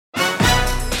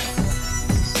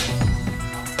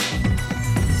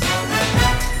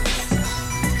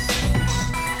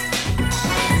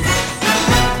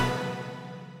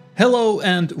Hello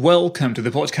and welcome to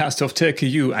the podcast of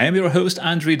TechEU. I am your host,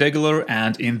 Andriy Degeler,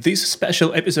 and in this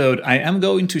special episode, I am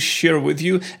going to share with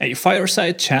you a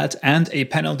fireside chat and a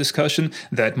panel discussion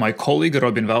that my colleague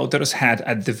Robin Wouters had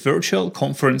at the virtual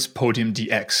conference Podium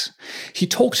DX. He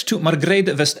talked to Margrethe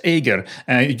Vestager,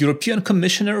 a European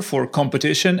Commissioner for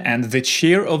Competition and the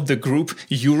chair of the group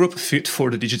Europe Fit for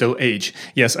the Digital Age.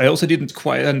 Yes, I also didn't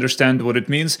quite understand what it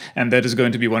means, and that is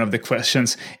going to be one of the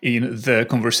questions in the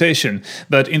conversation.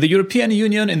 But in the European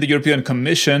Union, in the European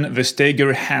Commission,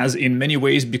 Vestager has in many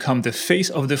ways become the face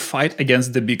of the fight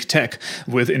against the big tech,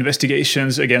 with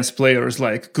investigations against players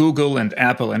like Google and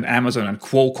Apple and Amazon and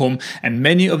Qualcomm, and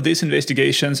many of these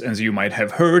investigations, as you might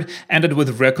have heard, ended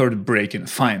with record-breaking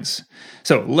fines.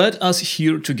 So let us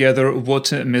hear together what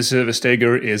Ms.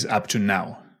 Vestager is up to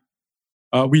now.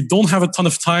 We don't have a ton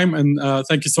of time, and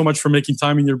thank you so much for making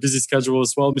time in your busy schedule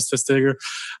as well, Mr. Vestager.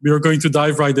 We are going to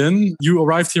dive right in. You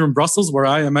arrived here in Brussels, where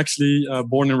I am actually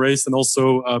born and raised and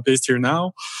also based here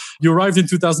now. You arrived in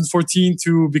 2014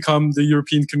 to become the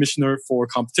European Commissioner for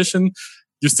Competition.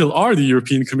 You still are the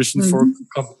European Commission for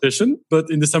Competition, but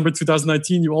in December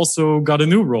 2019, you also got a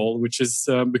new role, which is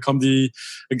become the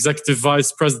Executive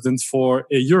Vice President for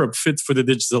a Europe Fit for the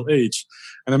Digital Age.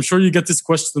 And I'm sure you get this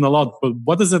question a lot, but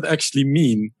what does it actually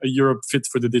mean, a Europe Fit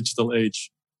for the Digital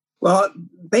Age? Well,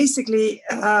 basically,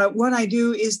 what I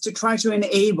do is to try to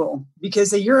enable,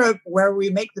 because a Europe where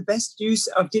we make the best use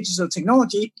of digital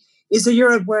technology is a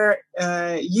Europe where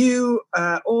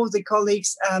all the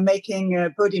colleagues are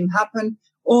making Podium happen,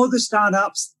 all the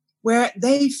startups, where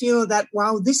they feel that,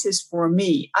 wow, this is for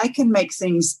me. I can make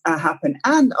things happen.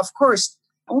 And of course,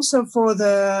 also for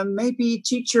the maybe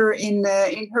teacher in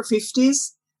her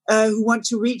 50s who want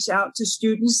to reach out to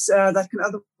students that can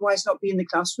otherwise not be in the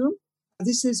classroom.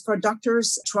 This is for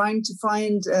doctors trying to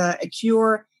find a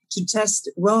cure to test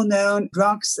well-known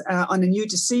drugs on a new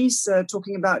disease,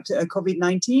 talking about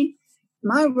COVID-19.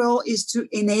 My role is to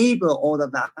enable all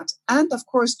of that. And of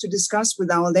course, to discuss with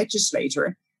our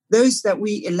legislator, those that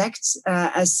we elect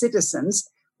as citizens,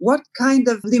 what kind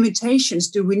of limitations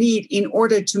do we need in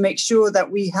order to make sure that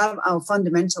we have our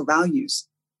fundamental values?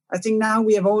 I think now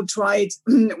we have all tried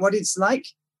what it's like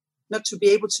not to be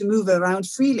able to move around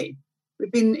freely.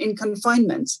 We've been in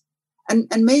confinement. And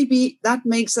maybe that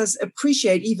makes us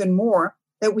appreciate even more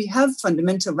that we have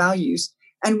fundamental values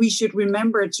and we should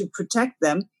remember to protect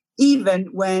them, even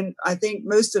when I think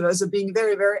most of us are being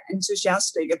very, very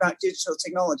enthusiastic about digital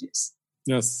technologies.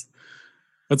 Yes,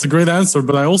 that's a great answer.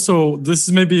 But this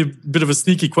is maybe a bit of a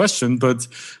sneaky question, but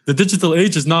the digital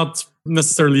age is not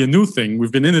necessarily a new thing.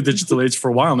 We've been in a digital age for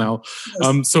a while now.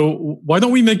 Yes. So why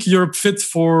don't we make Europe fit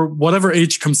for whatever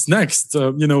age comes next,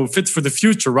 fit for the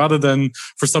future rather than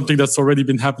for something that's already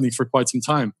been happening for quite some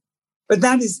time? But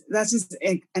that is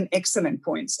an excellent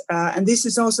point. And this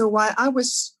is also why I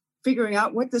was figuring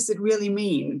out what does it really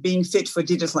mean, being fit for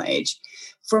digital age.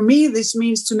 For me, this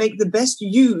means to make the best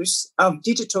use of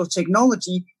digital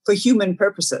technology for human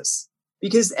purposes,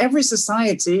 because every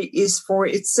society is for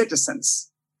its citizens.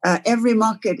 Every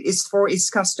market is for its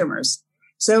customers.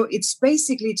 So it's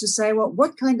basically to say, well,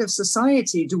 what kind of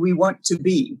society do we want to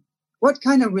be? What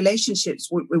kind of relationships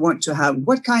would we want to have?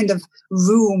 What kind of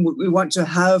room would we want to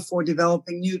have for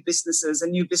developing new businesses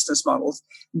and new business models?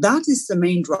 That is the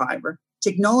main driver.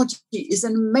 Technology is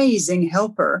an amazing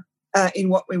helper in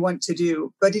what we want to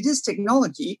do, but it is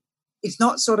technology. It's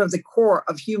not sort of the core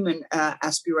of human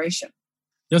aspiration.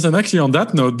 Yes, and actually on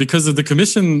that note, because of the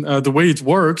Commission, the way it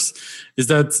works is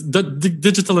that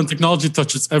digital and technology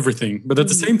touches everything. But at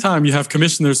the same time, you have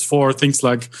commissioners for things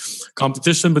like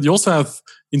competition, but you also have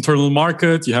internal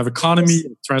market, you have economy,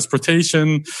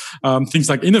 transportation, things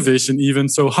like innovation even.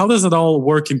 So how does it all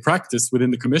work in practice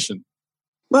within the Commission?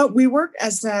 Well, we work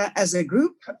as a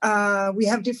group. We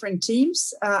have different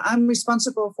teams. I'm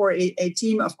responsible for a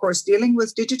team, of course, dealing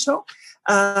with digital,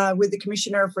 with the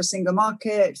Commissioner for Single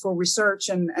Market, for Research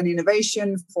and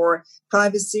Innovation, for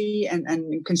Privacy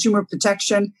and Consumer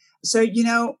Protection. So,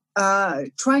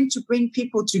 trying to bring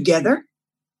people together,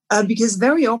 because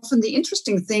very often the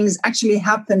interesting things actually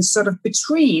happen sort of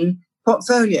between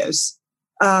portfolios.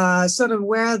 Sort of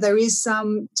where there is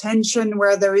some tension,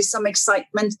 where there is some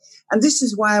excitement. And this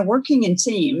is why working in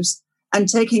teams and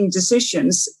taking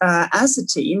decisions as a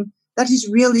team, that is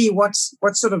really what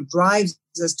sort of drives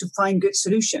us to find good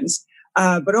solutions.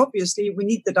 But obviously, we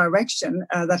need the direction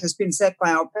that has been set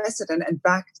by our president and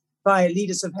backed by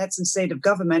leaders of heads and state of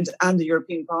government and the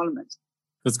European Parliament.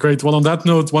 That's great. Well, on that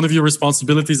note, one of your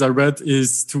responsibilities I read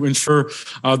is to ensure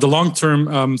the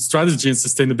long-term strategy and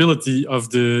sustainability of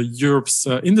the Europe's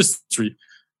industry.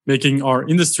 making our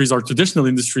industries, our traditional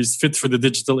industries, fit for the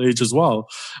digital age as well.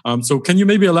 So can you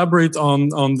maybe elaborate on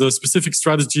the specific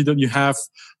strategy that you have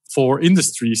for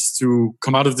industries to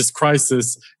come out of this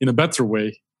crisis in a better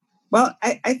way? Well,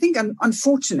 I think,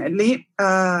 unfortunately,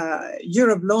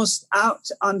 Europe lost out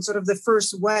on sort of the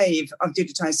first wave of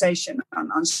digitization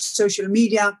on social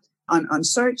media, on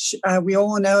search. We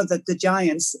all know that the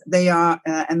giants, they are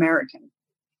American.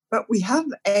 But we have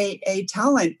a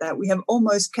talent that we have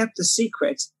almost kept a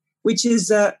secret, which is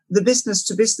the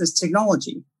business-to-business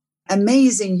technology.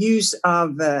 Amazing use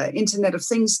of Internet of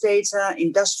Things data,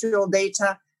 industrial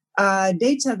data,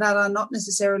 data that are not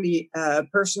necessarily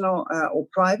personal or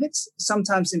private,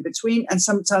 sometimes in between, and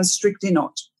sometimes strictly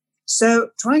not. So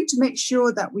trying to make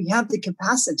sure that we have the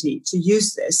capacity to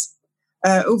use this.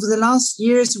 Over the last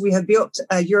years, we have built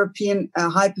European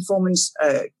high-performance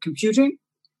computing.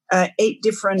 8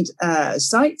 different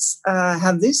sites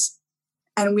have this.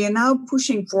 And we are now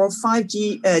pushing for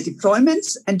 5G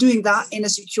deployments and doing that in a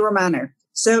secure manner.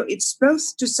 So it's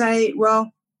both to say,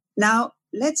 well, now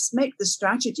let's make the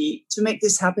strategy to make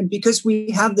this happen because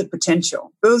we have the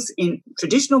potential, both in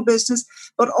traditional business,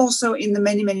 but also in the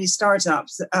many, many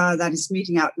startups that is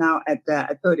meeting out now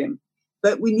at Podium.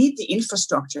 But we need the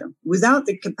infrastructure. Without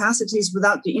the capacities,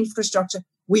 without the infrastructure,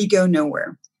 we go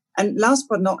nowhere. And last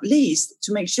but not least,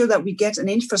 to make sure that we get an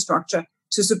infrastructure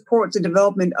to support the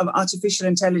development of artificial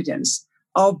intelligence,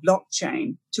 of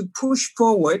blockchain, to push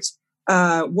forward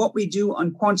what we do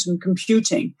on quantum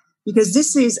computing, because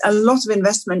this is a lot of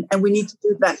investment and we need to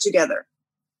do that together.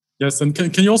 Yes, and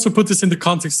can you also put this in the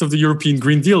context of the European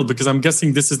Green Deal? Because I'm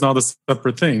guessing this is not a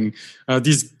separate thing.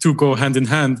 These two go hand in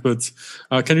hand, but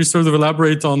can you sort of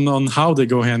elaborate on how they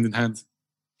go hand in hand?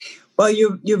 Well,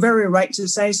 you're very right to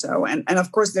say so. And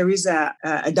of course, there is a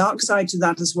dark side to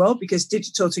that as well, because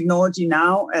digital technology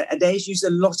nowadays uses a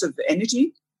lot of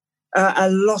energy, a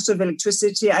lot of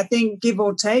electricity. I think, give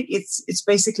or take, it's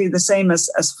basically the same as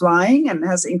flying and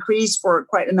has increased for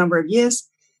quite a number of years.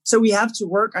 So we have to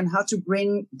work on how to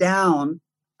bring down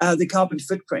the carbon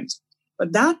footprint.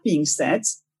 But that being said,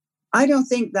 I don't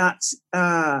think that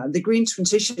the green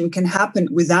transition can happen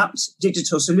without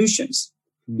digital solutions.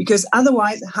 Because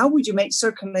otherwise, how would you make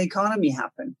circular economy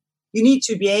happen? You need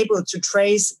to be able to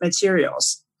trace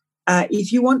materials.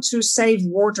 If you want to save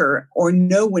water or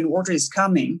know when water is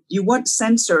coming, you want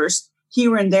sensors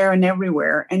here and there and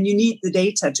everywhere, and you need the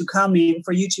data to come in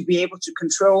for you to be able to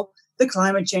control the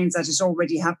climate change that is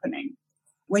already happening.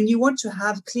 When you want to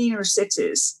have cleaner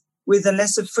cities with a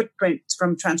lesser footprint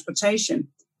from transportation,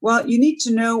 well, you need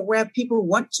to know where people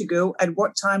want to go at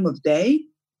what time of day.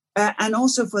 And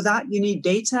also for that, you need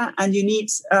data and you need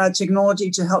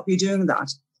technology to help you doing that.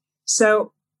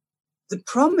 So the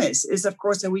promise is, of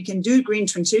course, that we can do green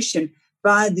transition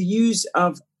by the use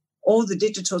of all the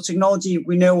digital technology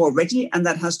we know already, and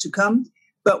that has to come.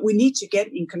 But we need to get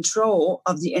in control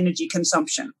of the energy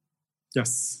consumption.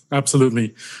 Yes,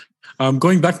 absolutely.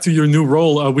 Going back to your new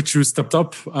role, which you stepped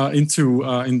up into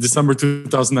in December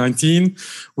 2019,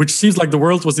 which seems like the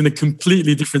world was in a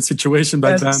completely different situation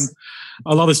back then.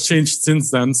 A lot has changed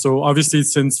since then. So obviously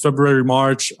since February,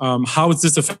 March, how has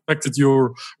this affected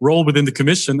your role within the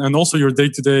Commission and also your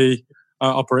day-to-day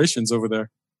operations over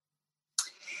there?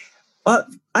 Well,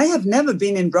 I have never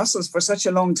been in Brussels for such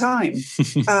a long time.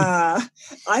 I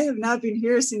have now been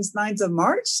here since 9th of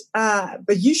March.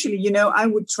 But usually, I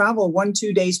would travel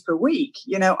 1-2 days per week.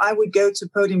 I would go to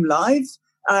Podium Live.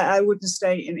 I wouldn't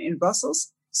stay in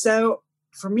Brussels. So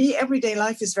for me, everyday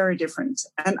life is very different.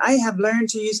 And I have learned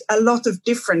to use a lot of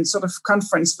different sort of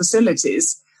conference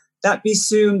facilities. That be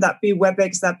Zoom, that be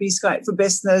WebEx, that be Skype for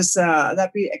Business,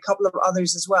 that be a couple of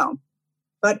others as well.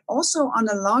 But also on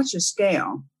a larger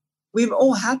scale, we've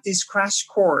all had this crash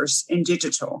course in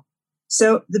digital.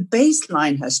 So the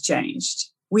baseline has changed.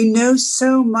 We know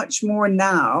so much more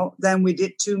now than we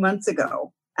did 2 months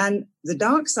ago. And the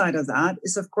dark side of that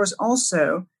is, of course,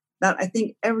 also that I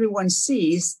think everyone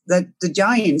sees that the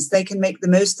giants, they can make the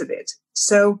most of it.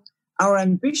 So our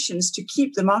ambitions to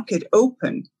keep the market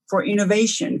open for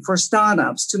innovation, for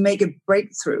startups, to make a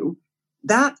breakthrough,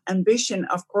 that ambition,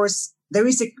 of course, there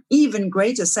is an even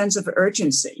greater sense of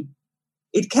urgency.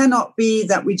 It cannot be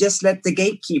that we just let the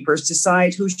gatekeepers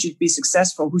decide who should be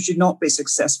successful, who should not be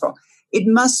successful. It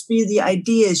must be the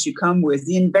ideas you come with,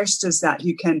 the investors that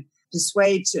you can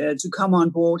persuade to come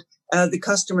on board, the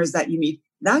customers that you meet.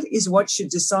 That is what should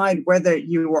decide whether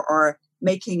you are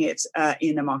making it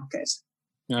in a market.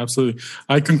 Yeah, absolutely.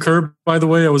 I concur, by the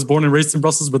way. I was born and raised in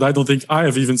Brussels, but I don't think I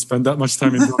have even spent that much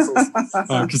time in Brussels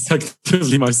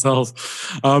consecutively myself.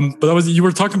 You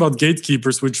were talking about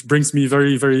gatekeepers, which brings me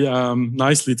very, very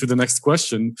nicely to the next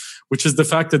question, which is the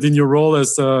fact that in your role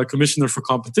as Commissioner for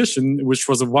Competition, which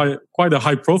was quite a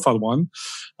high-profile one,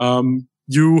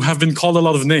 you have been called a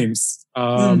lot of names.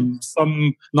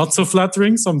 Some not so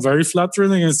flattering, some very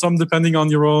flattering, and some depending on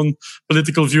your own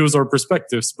political views or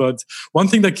perspectives. But one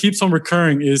thing that keeps on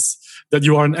recurring is that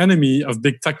you are an enemy of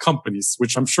big tech companies,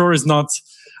 which I'm sure is not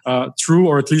true,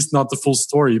 or at least not the full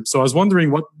story. So I was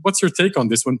wondering, what's your take on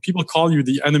this? When people call you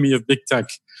the enemy of big tech,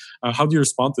 how do you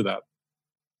respond to that?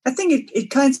 I think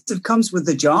it kind of comes with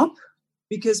the job,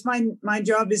 because my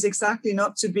job is exactly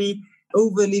not to be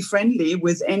overly friendly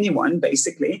with anyone,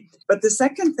 basically. But the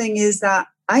second thing is that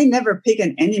I never pick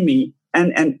an enemy,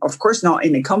 and of course not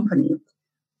in a company.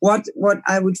 What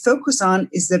I would focus on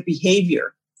is the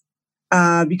behavior,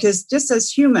 because just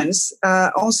as humans,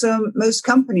 also most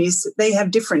companies, they have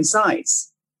different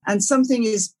sides, and something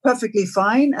is perfectly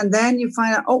fine, and then you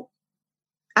find out, oh,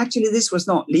 actually this was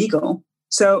not legal,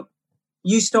 so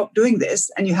you stop doing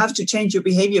this, and you have to change your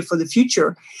behavior for the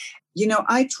future.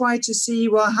 I try to see,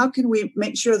 well, how can we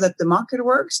make sure that the market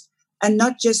works, and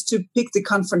not just to pick the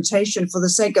confrontation for the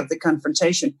sake of the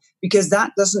confrontation, because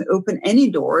that doesn't open any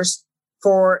doors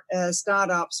for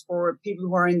startups, for people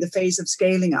who are in the phase of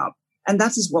scaling up. And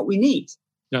that is what we need.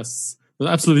 Yes,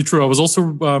 absolutely true. I was also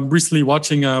recently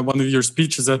watching one of your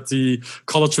speeches at the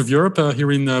College of Europe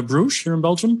here in Bruges, here in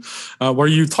Belgium, where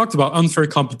you talked about unfair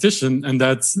competition and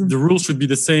that the rules should be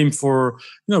the same for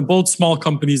both small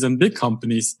companies and big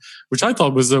companies, which I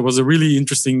thought was a really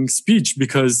interesting speech,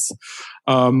 because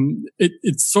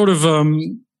it sort of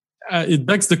it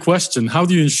begs the question: how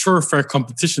do you ensure fair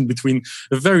competition between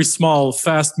the very small,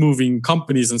 fast-moving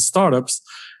companies and startups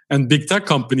and big tech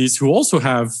companies who also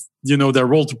have their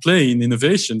role to play in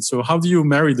innovation? So how do you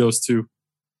marry those two?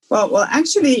 Well,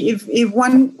 actually, if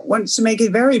one wants to make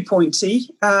it very pointy,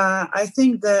 I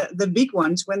think the big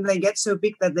ones, when they get so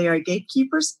big that they are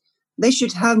gatekeepers, they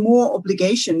should have more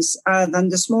obligations than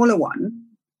the smaller one.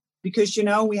 Because,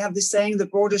 we have the saying, the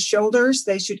broader shoulders,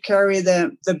 they should carry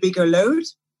the bigger load.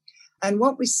 And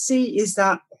what we see is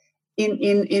that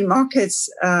in markets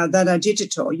that are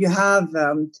digital, you have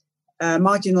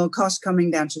marginal cost coming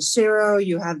down to zero.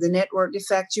 You have the network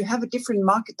effect. You have a different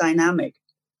market dynamic.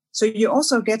 So you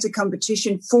also get a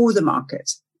competition for the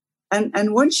market.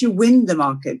 And once you win the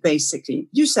market, basically,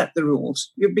 you set the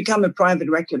rules. You become a private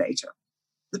regulator.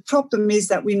 The problem is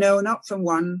that we know not from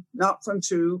one, not from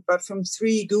two, but from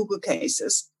 3 Google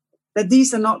cases, that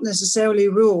these are not necessarily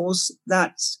rules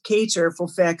that cater for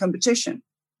fair competition.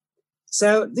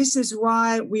 So this is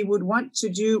why we would want to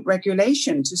do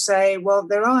regulation to say, well,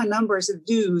 there are numbers of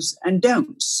do's and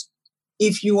don'ts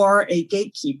if you are a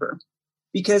gatekeeper,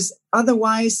 because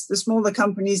otherwise the smaller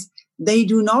companies, they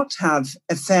do not have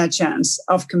a fair chance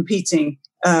of competing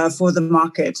for the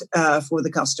market, for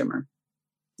the customer.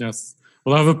 Yes.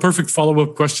 Well, I have a perfect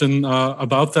follow-up question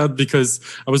about that, because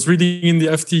I was reading in the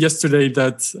FT yesterday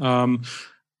that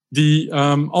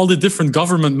all the different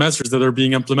government measures that are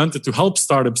being implemented to help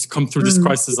startups come through this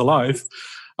crisis alive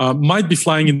might be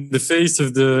flying in the face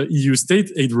of the EU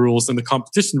state aid rules and the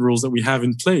competition rules that we have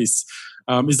in place.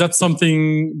 Is that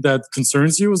something that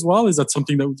concerns you as well? Is that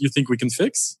something that you think we can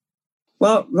fix?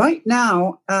 Well, right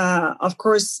now, of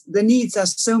course, the needs are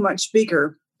so much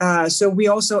bigger. So we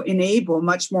also enable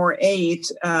much more aid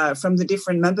from the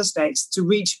different member states to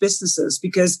reach businesses,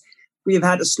 because we have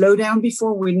had a slowdown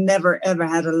before. We never, ever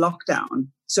had a lockdown.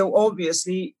 So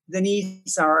obviously, the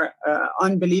needs are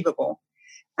unbelievable.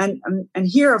 And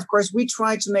here, of course, we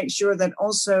try to make sure that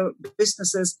also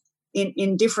businesses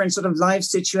in different sort of life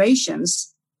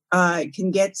situations can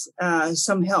get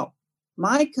some help.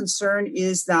 My concern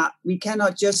is that we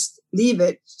cannot just leave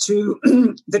it to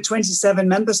the 27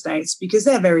 member states, because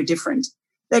they're very different.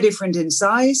 They're different in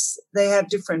size. They have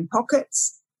different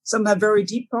pockets. Some have very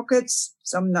deep pockets,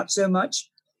 some not so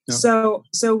much. Yeah.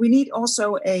 So we need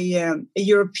also a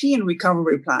European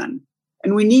recovery plan,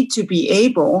 and we need to be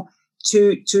able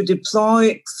to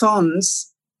deploy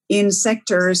funds in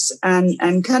sectors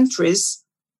and countries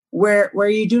where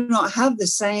you do not have the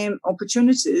same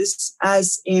opportunities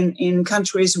as in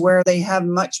countries where they have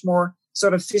much more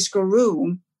sort of fiscal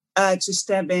room to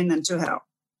step in and to help.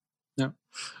 Yeah.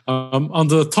 On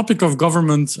the topic of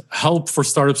government help for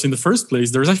startups in the first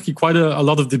place, there's actually quite a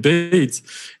lot of debate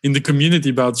in the community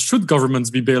about, should governments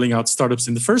be bailing out startups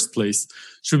in the first place?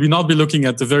 Should we not be looking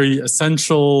at the very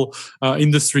essential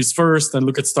industries first and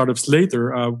look at startups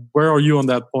later? Where are you on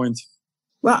that point?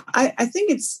 Well, I think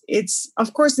it's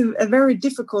of course a very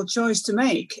difficult choice to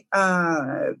make,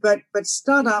 but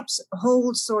startups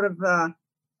hold sort of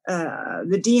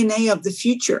the DNA of the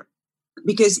future,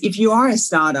 because if you are a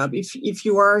startup, if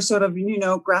you are sort of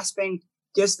grasping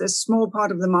just a small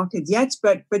part of the market yet,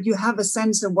 but you have a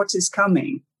sense of what is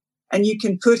coming, and you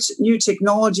can put new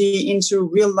technology into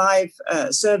real life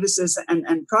services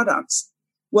and products.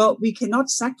 Well, we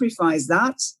cannot sacrifice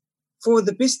that for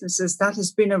the businesses that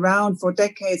has been around for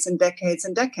decades and decades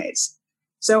and decades.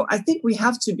 So I think we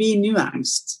have to be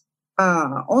nuanced.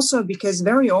 Also, because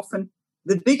very often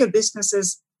the bigger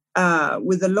businesses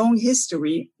with a long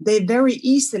history, they very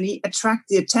easily attract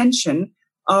the attention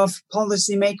of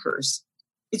policymakers.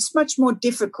 It's much more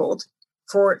difficult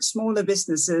for smaller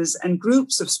businesses and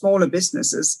groups of smaller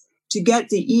businesses to get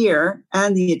the ear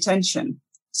and the attention.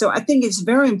 So I think it's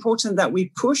very important that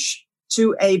we push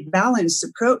to a balanced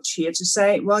approach here to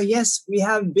say, well, yes, we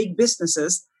have big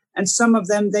businesses, and some of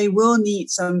them, they will need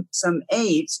some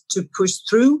aid to push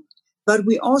through, but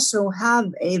we also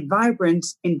have a vibrant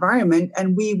environment,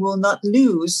 and we will not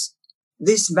lose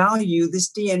this value,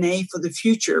 this DNA for the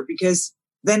future, because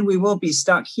then we will be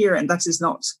stuck here, and that is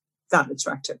not that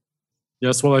attractive.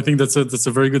 Yes, well, I think that's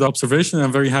a very good observation.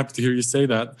 I'm very happy to hear you say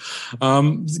that.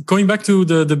 Going back to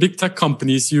the big tech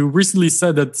companies, you recently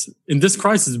said that in this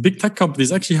crisis, big tech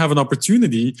companies actually have an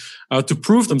opportunity to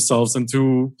prove themselves and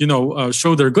to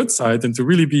show their good side and to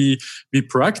really be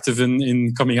proactive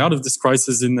in coming out of this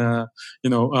crisis in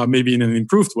maybe in an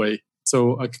improved way.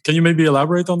 So, can you maybe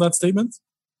elaborate on that statement?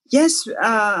 Yes.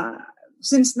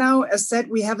 Since now, as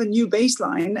said, we have a new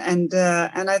baseline, and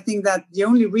I think that the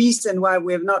only reason why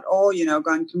we have not all,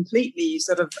 gone completely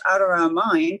sort of out of our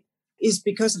mind is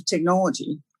because of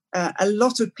technology. A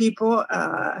lot of people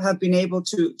have been able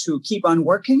to keep on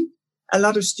working. A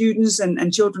lot of students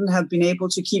and children have been able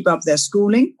to keep up their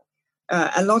schooling.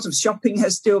 A lot of shopping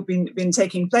has still been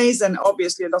taking place, and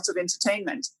obviously a lot of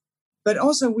entertainment. But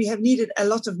also we have needed a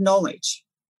lot of knowledge.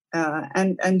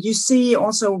 And you see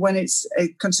also when it's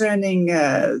concerning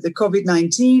the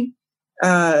COVID-19,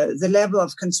 the level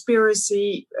of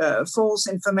conspiracy, false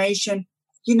information,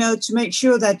 to make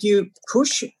sure that you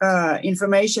push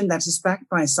information that is backed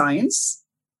by science,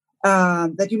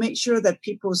 that you make sure that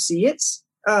people see it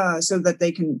so that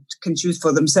they can choose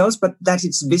for themselves, but that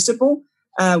it's visible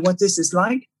what this is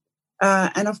like.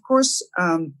 And of course,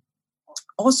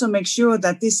 also make sure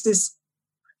that this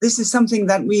is something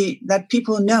that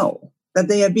people know, that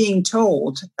they are being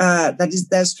told,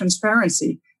 there's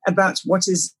transparency about what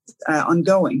is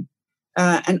ongoing.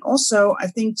 And also, I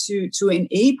think to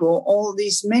enable all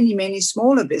these many, many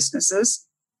smaller businesses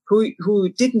who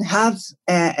didn't have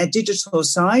a digital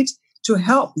side, to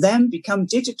help them become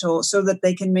digital so that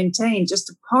they can maintain just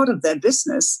a part of their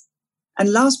business.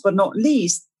 And last but not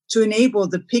least, to enable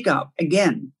the pickup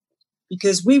again,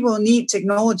 because we will need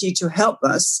technology to help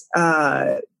us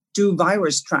do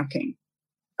virus tracking.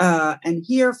 And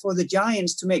here for the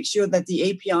giants to make sure that the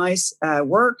APIs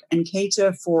work and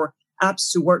cater for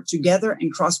apps to work together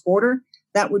and cross-border,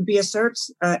 that would be a third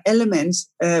element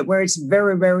where it's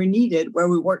very, very needed, where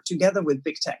we work together with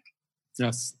big tech.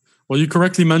 Yes. Well, you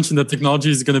correctly mentioned that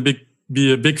technology is going to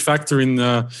be a big factor in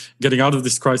getting out of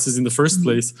this crisis in the first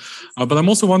place. But I'm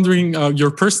also wondering your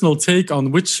personal take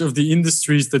on which of the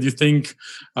industries that you think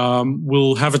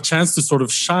will have a chance to sort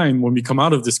of shine when we come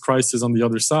out of this crisis on the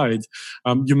other side.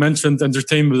 You mentioned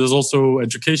entertainment. There's also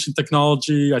education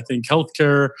technology, I think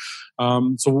healthcare.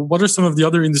 So what are some of the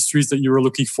other industries that you are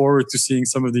looking forward to seeing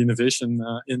some of the innovation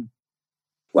in?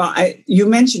 Well, you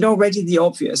mentioned already the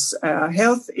obvious.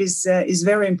 Health is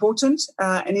very important,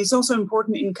 and it's also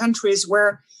important in countries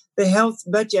where the health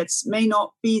budgets may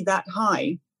not be that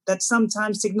high, that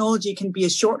sometimes technology can be a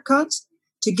shortcut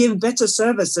to give better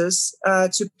services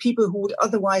to people who would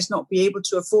otherwise not be able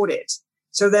to afford it.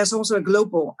 So there's also a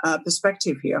global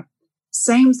perspective here.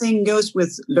 Same thing goes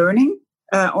with learning.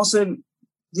 Also,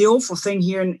 the awful thing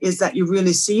here is that you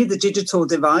really see the digital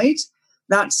divide.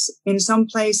 That's in some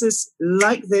places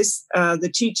like this, the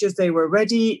teachers, they were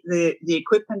ready, the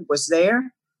equipment was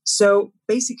there. So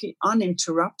basically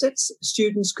uninterrupted,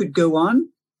 students could go on.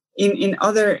 In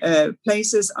other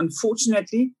places,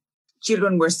 unfortunately,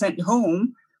 children were sent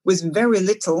home with very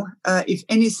little, if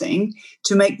anything,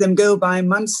 to make them go by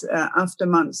month after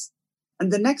month.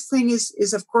 And the next thing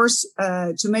is of course,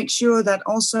 to make sure that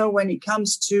also when it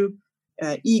comes to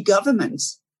e-government,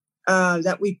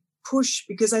 that we push,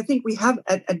 because I think we have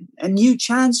a new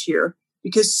chance here,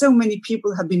 because so many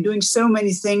people have been doing so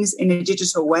many things in a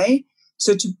digital way.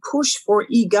 So to push for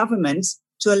e-government,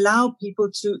 to allow people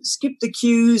to skip the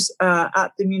queues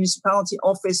at the municipality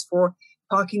office for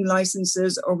parking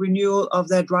licenses or renewal of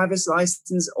their driver's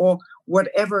license or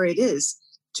whatever it is,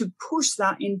 to push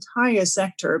that entire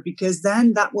sector, because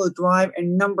then that will drive a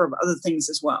number of other things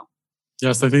as well.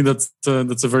 Yes, I think that's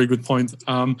a very good point.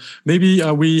 Maybe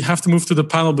we have to move to the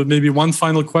panel, but maybe one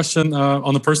final question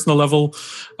on a personal level.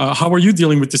 How are you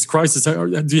dealing with this crisis?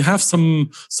 Do you have some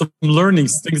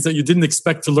learnings, things that you didn't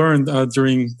expect to learn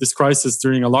during this crisis,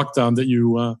 during a lockdown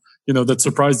that that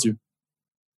surprised you?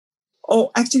 Oh,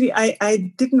 actually,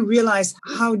 I didn't realize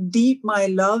how deep my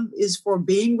love is for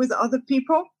being with other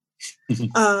people.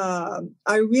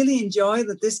 I really enjoy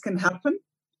that this can happen.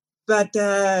 But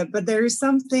there is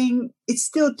something, it's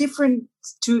still different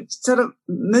to sort of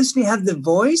mostly have the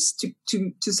voice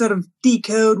to sort of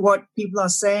decode what people are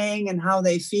saying and how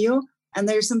they feel. And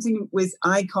there's something with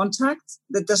eye contact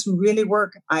that doesn't really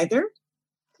work either.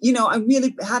 I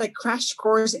really had a crash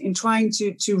course in trying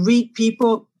to read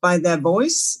people by their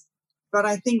voice. But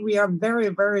I think we are very,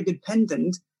 very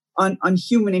dependent on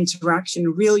human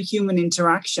interaction, real human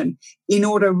interaction, in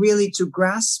order really to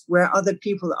grasp where other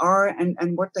people are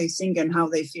and what they think and how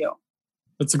they feel.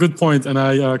 That's a good point, and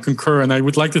I concur. And I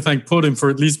would like to thank Podium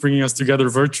for at least bringing us together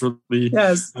virtually.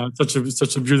 Yes,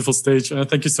 such a beautiful stage.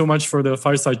 Thank you so much for the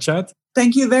fireside chat.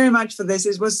 Thank you very much for this.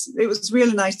 It was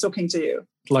really nice talking to you.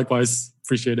 Likewise,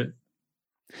 appreciate it.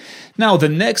 Now, the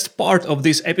next part of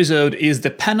this episode is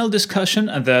the panel discussion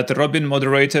that Robin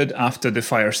moderated after the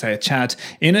fireside chat.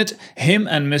 In it, him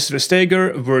and Ms.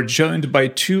 Vestager were joined by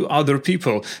two other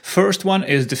people. First one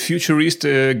is the futurist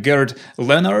Gerd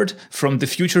Leonard from the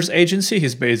Futures Agency.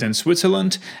 He's based in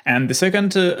Switzerland. And the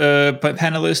second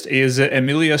panelist is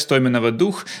Emilia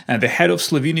Stojmenova-Duch, the head of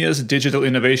Slovenia's Digital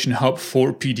Innovation Hub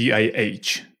for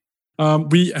PDIH.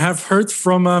 We have heard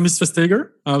from Ms.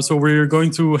 Vestager, so we're going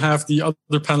to have the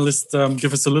other panelists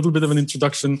give us a little bit of an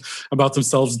introduction about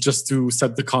themselves just to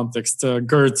set the context.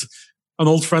 Gerd, an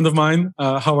old friend of mine,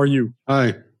 how are you?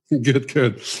 Hi, good.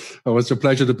 Oh, it's a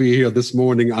pleasure to be here this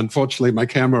morning. Unfortunately, my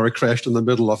camera crashed in the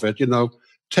middle of it.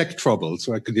 Tech trouble,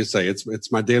 so what could you say?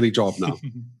 It's my daily job now.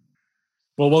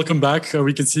 Well, welcome back.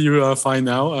 We can see you fine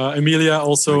now. Emilia,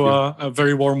 also a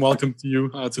very warm welcome to you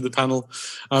to the panel.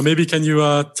 Maybe can you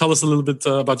tell us a little bit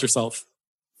about yourself?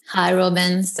 Hi,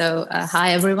 Robin. So,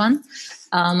 hi, everyone.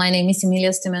 My name is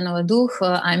Emilia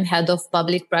Stojmenova-Duch. I'm head of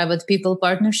Public-Private People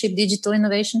Partnership Digital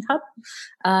Innovation Hub.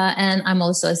 And I'm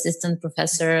also assistant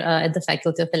professor at the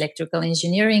Faculty of Electrical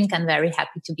Engineering, and very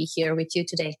happy to be here with you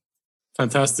today.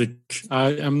 Fantastic.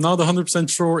 I am not 100%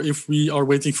 sure if we are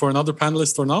waiting for another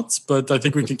panelist or not, but I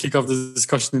think we can kick off the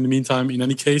discussion in the meantime. In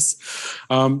any case,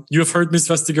 you have heard Ms.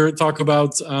 Vestager talk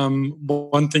about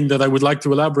one thing that I would like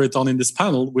to elaborate on in this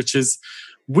panel, which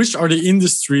are the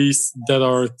industries that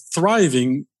are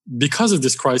thriving because of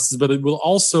this crisis, but it will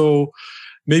also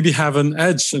maybe have an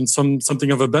edge and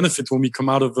something of a benefit when we come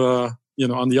out of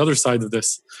on the other side of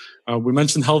this. We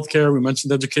mentioned healthcare, we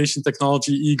mentioned education,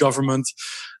 technology, e-government.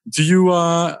 Do you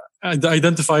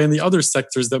identify any other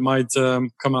sectors that might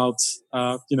come out,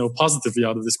 positively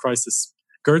out of this crisis?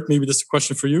 Gerd, maybe this is a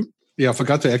question for you. Yeah, I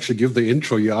forgot to actually give the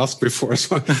intro you asked before.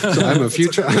 So I'm a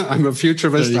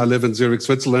futurist. I live in Zurich,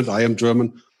 Switzerland. I am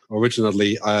German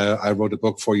originally. I wrote a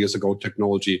book 4 years ago,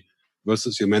 Technology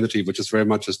versus Humanity, which is very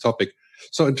much this topic.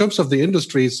 So in terms of the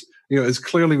industries, it's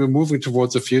clearly we're moving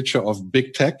towards a future of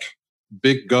big tech,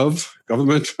 big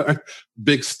government,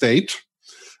 big state.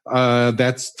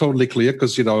 That's totally clear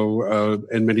because,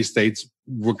 in many states,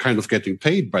 we're kind of getting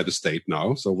paid by the state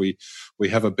now. So we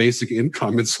have a basic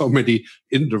income in so many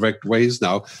indirect ways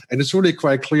now. And it's really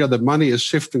quite clear that money is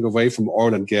shifting away from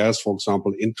oil and gas, for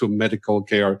example, into medical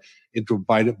care, into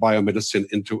biomedicine,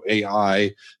 into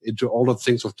AI, into all the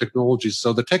things of technology.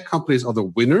 So the tech companies are the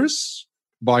winners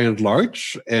by and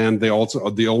large, and they also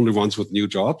are the only ones with new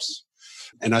jobs.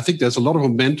 And I think there's a lot of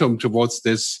momentum towards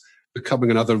this becoming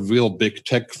another real big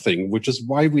tech thing, which is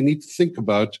why we need to think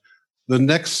about the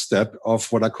next step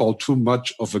of what I call too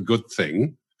much of a good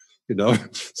thing.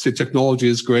 See, technology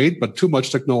is great, but too much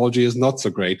technology is not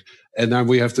so great. And then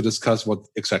we have to discuss what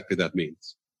exactly that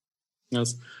means.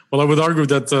 Yes. Well, I would argue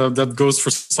that that goes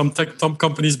for some tech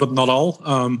companies, but not all.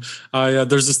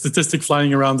 There's a statistic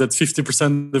flying around that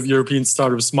 50% of European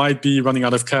startups might be running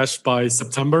out of cash by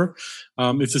September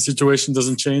if the situation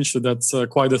doesn't change. So that's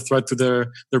quite a threat to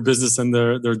their business and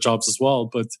their jobs as well.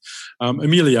 But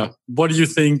Emilia, what do you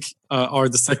think are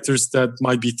the sectors that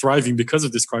might be thriving because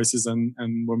of this crisis and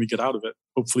when we get out of it,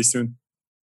 hopefully soon?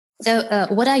 So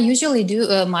what I usually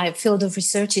do, my field of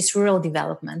research is rural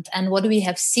development. And what we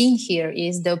have seen here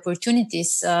is the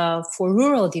opportunities for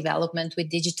rural development with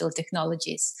digital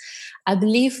technologies. I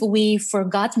believe we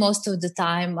forgot most of the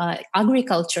time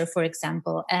agriculture, for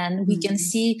example, and we can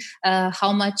see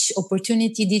how much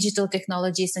opportunity digital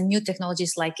technologies and new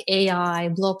technologies like AI,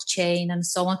 blockchain, and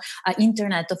so on,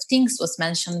 Internet of Things was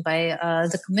mentioned by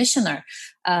the commissioner.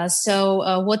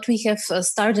 So what we have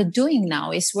started doing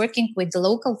now is working with the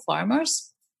local farmers.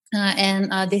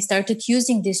 And they started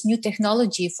using this new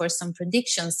technology for some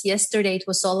predictions. Yesterday, it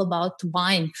was all about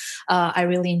wine. I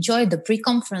really enjoyed the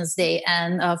pre-conference day.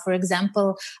 And for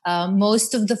example,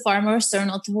 most of the farmers are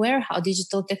not aware how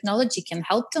digital technology can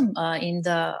help them in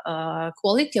the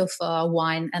quality of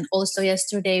wine. And also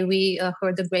yesterday, we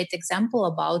heard a great example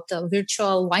about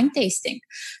virtual wine tasting.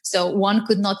 So one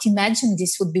could not imagine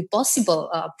this would be possible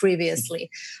previously.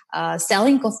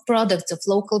 Selling of products, of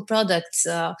local products,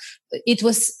 it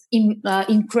was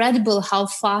incredible how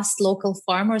fast local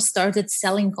farmers started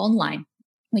selling online,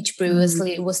 which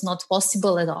previously was not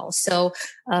possible at all. So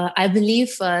I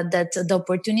believe that the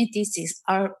opportunities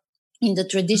are in the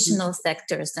traditional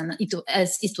sectors, and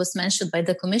as it was mentioned by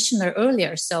the commissioner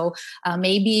earlier. So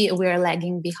maybe we are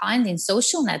lagging behind in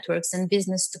social networks and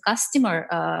business to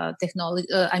customer technology.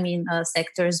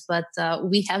 Sectors, but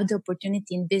we have the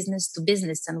opportunity in business to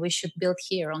business, and we should build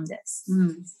here on this.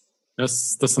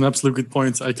 Yes, that's an absolute good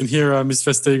point. I can hear Ms.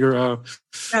 Vestager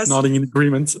nodding in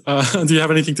agreement. Do you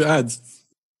have anything to add?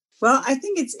 Well, I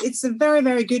think it's a very,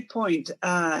 very good point.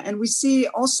 And we see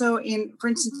also for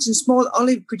instance, in small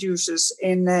olive producers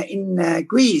in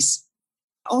Greece,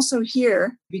 also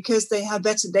here, because they have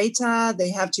better data,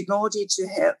 they have technology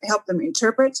to help them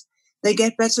interpret, they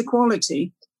get better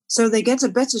quality. So they get a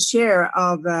better share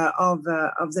of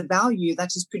the value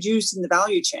that is produced in the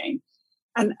value chain.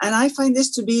 And I find this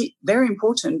to be very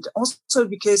important also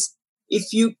because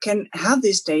if you can have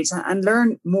this data and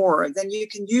learn more, then you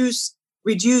can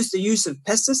reduce the use of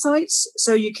pesticides.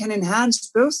 So you can enhance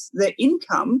both the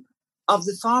income of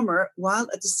the farmer while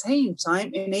at the same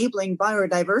time enabling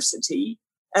biodiversity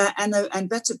and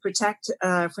better protect,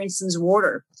 for instance,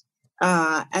 water.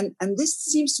 And this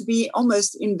seems to be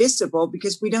almost invisible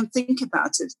because we don't think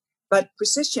about it. But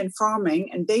precision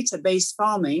farming and data-based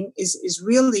farming is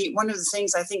really one of the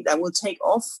things I think that will take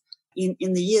off in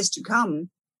the years to come,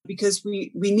 because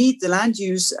we need the land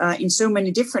use in so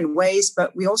many different ways,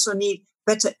 but we also need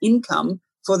better income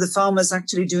for the farmers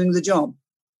actually doing the job.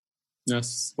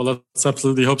 Yes, well, let's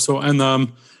absolutely hope so. And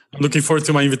I'm looking forward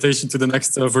to my invitation to the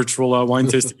next virtual wine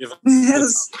tasting event.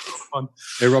 Yes.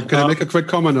 Hey, Rob, can I make a quick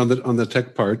comment on the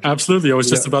tech part? Absolutely. I was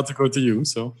just about to go to you,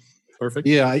 so... Perfect.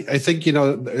 Yeah, I think,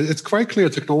 it's quite clear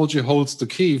technology holds the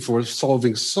key for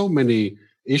solving so many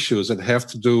issues that have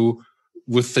to do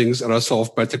with things that are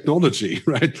solved by technology,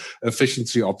 right?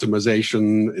 Efficiency,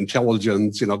 optimization,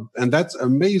 intelligence, and that's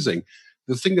amazing.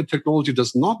 The thing that technology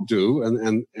does not do,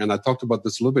 and I talked about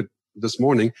this a little bit this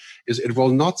morning, is it will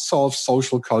not solve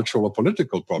social, cultural, or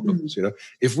political problems.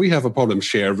 If we have a problem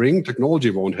sharing,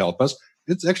 technology won't help us.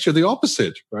 It's actually the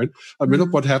opposite, right? I mean,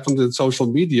 look what happened in social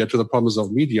media to the problems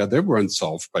of media. They weren't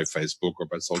solved by Facebook or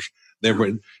by social. They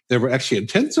were actually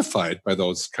intensified by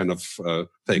those kind of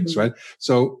things, right?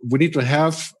 So we need to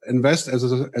invest,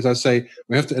 as I say,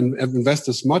 we have to invest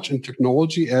as much in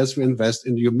technology as we invest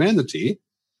in humanity,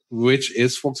 which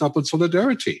is, for example,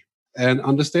 solidarity and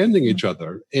understanding each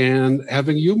other and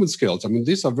having human skills. I mean,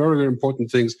 these are very, very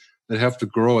important things that have to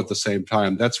grow at the same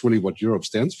time. That's really what Europe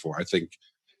stands for, I think.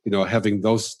 Having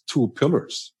those two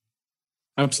pillars.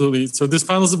 Absolutely. So this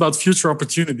panel is about future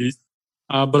opportunities,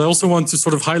 but I also want to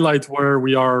sort of highlight where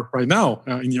we are right now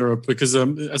in Europe, because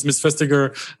as Ms.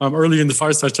 Vestager earlier in the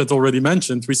fireside chat already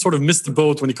mentioned, we sort of missed the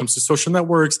boat when it comes to social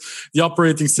networks. The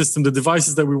operating system, the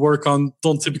devices that we work on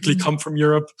don't typically come from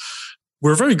Europe.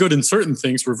 We're very good in certain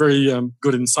things. We're very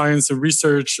good in science and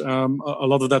research. A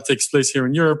lot of that takes place here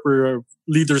in Europe. We're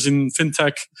leaders in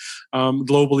fintech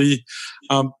globally.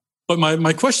 But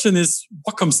my question is,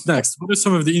 what comes next? What are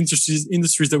some of the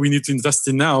industries that we need to invest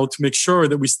in now to make sure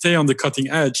that we stay on the cutting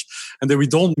edge and that we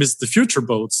don't miss the future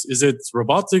boats? Is it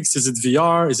robotics? Is it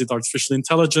VR? Is it artificial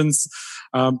intelligence?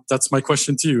 That's my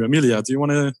question to you. Emilia, do you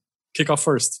want to kick off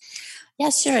first? Yeah,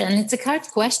 sure. And it's a hard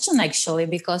question, actually,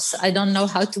 because I don't know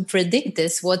how to predict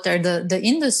this. What are the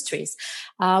industries?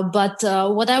 But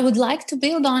what I would like to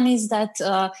build on is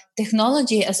that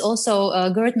technology, as also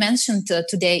Gert mentioned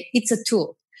today, it's a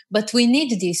tool. But we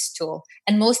need this tool.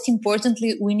 And most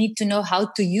importantly, we need to know how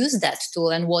to use that tool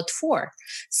and what for.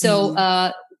 So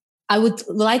I would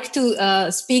like to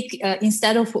speak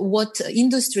instead of what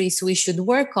industries we should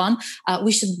work on,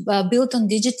 we should build on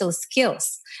digital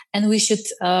skills. And we should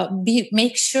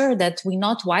make sure that we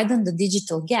not widen the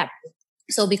digital gap.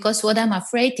 So because what I'm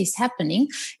afraid is happening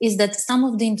is that some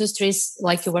of the industries,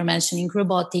 like you were mentioning,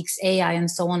 robotics, AI,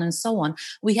 and so on,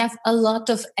 we have a lot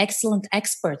of excellent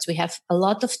experts. We have a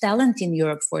lot of talent in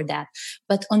Europe for that.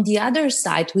 But on the other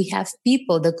side, we have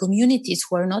people, the communities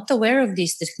who are not aware of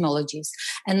these technologies.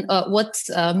 And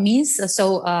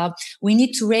we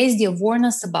need to raise the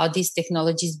awareness about these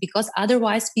technologies, because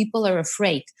otherwise people are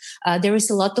afraid. There is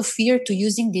a lot of fear to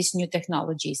using these new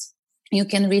technologies. You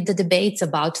can read the debates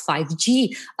about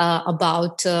 5G,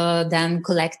 about then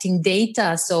collecting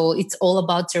data. So it's all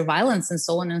about surveillance and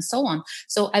so on.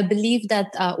 So I believe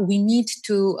that we need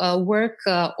to work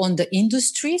on the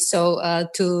industry,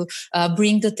 to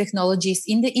bring the technologies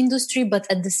in the industry. But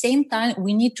at the same time,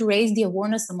 we need to raise the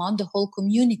awareness among the whole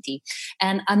community.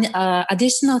 And an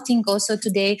additional thing also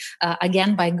today,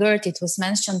 again by Gert, it was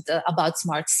mentioned about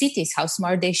smart cities, how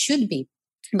smart they should be.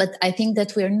 But I think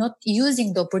that we are not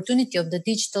using the opportunity of the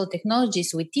digital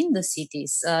technologies within the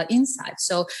cities inside.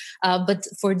 So, but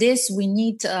for this, we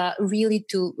need really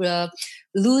to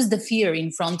lose the fear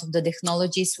in front of the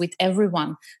technologies with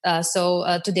everyone.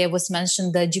 Today was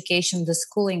mentioned the education, the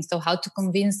schooling. So how to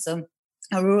convince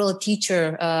a rural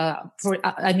teacher,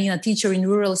 a teacher in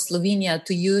rural Slovenia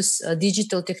to use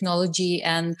digital technology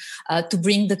and to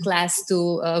bring the class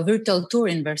to a virtual tour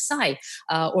in Versailles,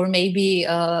 or maybe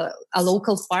a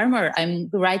local farmer. I'm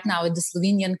right now at the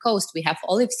Slovenian coast. We have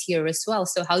olives here as well.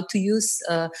 So how to use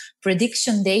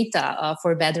prediction data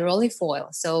for better olive oil.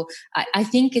 So I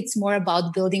think it's more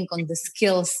about building on the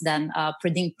skills than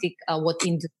predicting what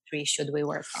industry should we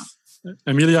work on.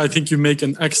 Emilia, I think you make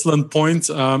an excellent point.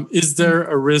 Is there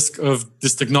a risk of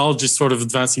this technology sort of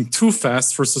advancing too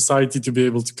fast for society to be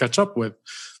able to catch up with?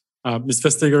 Ms.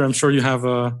 Vestager, I'm sure you have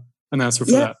an answer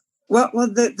for that. Well,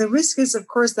 the risk is, of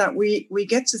course, that we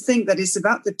get to think that it's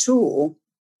about the tool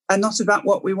and not about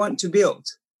what we want to build.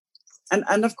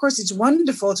 And of course, it's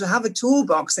wonderful to have a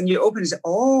toolbox and you open it,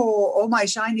 all my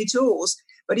shiny tools.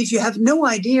 But if you have no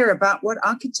idea about what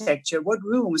architecture, what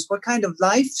rooms, what kind of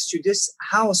life should this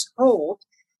house hold,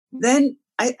 then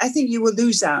I think you will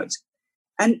lose out.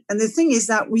 And the thing is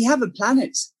that we have a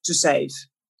planet to save.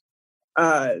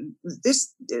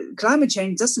 This climate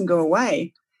change doesn't go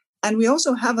away. And we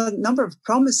also have a number of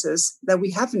promises that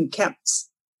we haven't kept.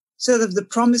 Sort of the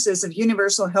promises of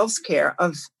universal health care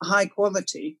of high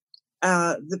quality,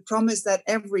 the promise that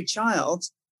every child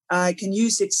can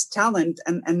use its talent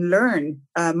and learn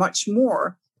much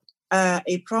more,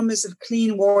 a promise of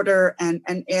clean water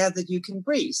and air that you can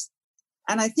breathe.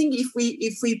 And I think if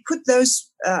we put those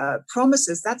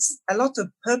promises, that's a lot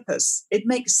of purpose. It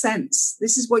makes sense.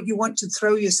 This is what you want to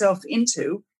throw yourself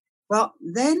into. Well,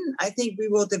 then I think we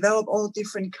will develop all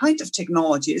different kinds of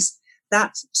technologies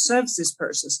that serves this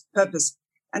purpose.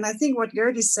 And I think what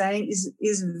Gert is saying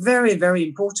is very, very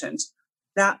important,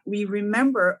 that we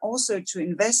remember also to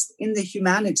invest in the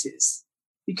humanities,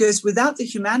 because without the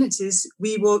humanities,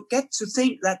 we will get to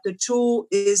think that the tool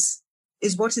is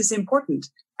what is important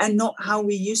and not how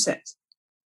we use it.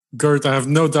 Gert, I have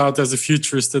no doubt as a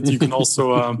futurist that you can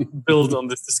also build on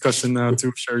this discussion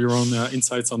to share your own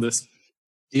insights on this.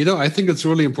 I think it's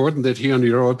really important that here in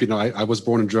Europe, I was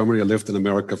born in Germany, I lived in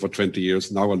America for 20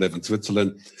 years, now I live in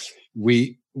Switzerland.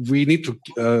 We need to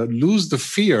lose the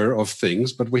fear of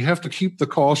things, but we have to keep the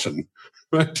caution,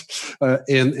 right?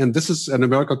 And this is in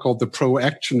America called the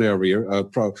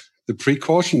the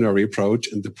precautionary approach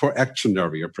and the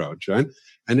proactionary approach, right?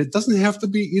 And it doesn't have to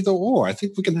be either or. I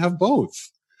think we can have both.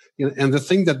 And the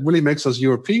thing that really makes us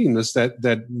European is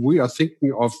that we are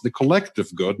thinking of the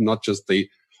collective good, not just the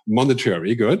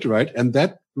monetary good, right? And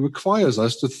that requires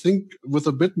us to think with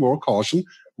a bit more caution,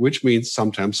 which means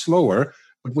sometimes slower.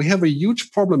 But we have a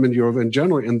huge problem in Europe in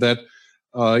general in that,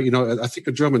 I think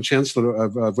a German chancellor,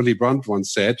 Willy Brandt,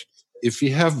 once said, if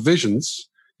you have visions,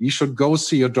 you should go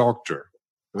see a doctor,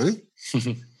 right?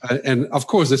 And of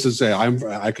course, this is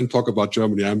I can talk about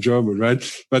Germany. I'm German, right?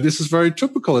 But this is very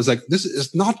typical. It's like, this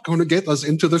is not going to get us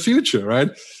into the future, right?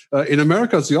 In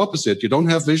America, it's the opposite. You don't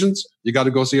have visions, you got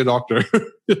to go see a doctor.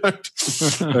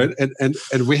 Right?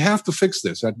 And we have to fix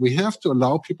this, right? We have to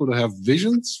allow people to have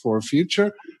visions for a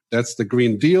future. That's the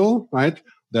Green Deal, right?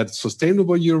 That's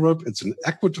sustainable Europe. It's an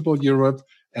equitable Europe.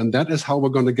 And that is how we're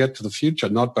going to get to the future,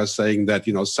 not by saying that,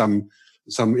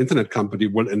 some internet company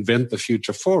will invent the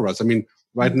future for us. I mean,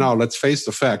 right now, let's face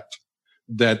the fact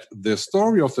that the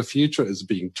story of the future is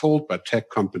being told by tech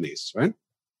companies, right?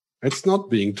 It's not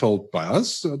being told by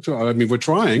us. We're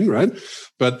trying, right?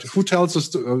 But who tells us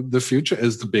the future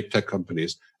is the big tech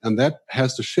companies. And that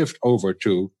has to shift over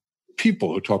to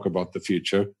people who talk about the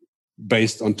future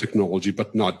based on technology,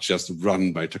 but not just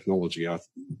run by technology.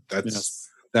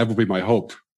 That would be my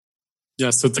hope. Yeah,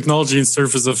 so technology in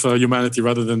service of humanity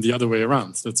rather than the other way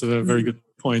around. That's a very good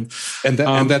point. And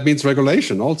that means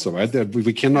regulation also, right? That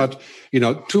we cannot,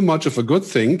 too much of a good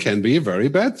thing can be a very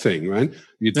bad thing, right?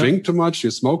 You drink too much, you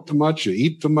smoke too much, you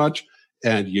eat too much,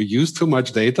 and you use too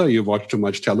much data, you watch too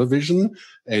much television,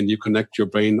 and you connect your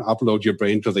brain, upload your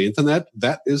brain to the internet.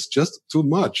 That is just too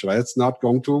much, right? It's not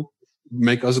going to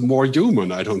make us more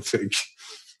human, I don't think.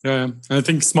 Yeah, and I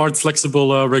think smart,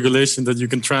 flexible regulation that you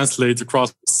can translate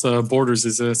across borders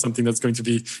is something that's going to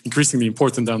be increasingly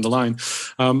important down the line.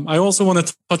 I also want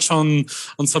to touch on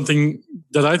something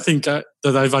that I think that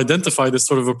I've identified as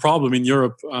sort of a problem in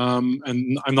Europe,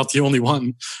 and I'm not the only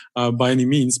one by any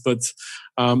means, but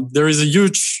there is a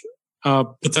huge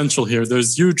potential here.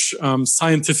 There's huge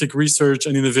scientific research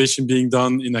and innovation being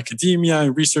done in academia,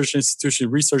 in research institutions,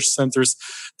 research centers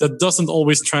that doesn't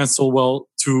always translate well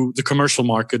to the commercial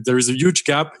market. There is a huge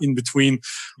gap in between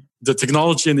the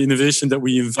technology and the innovation that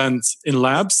we invent in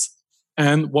labs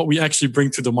and what we actually bring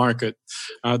to the market.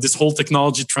 This whole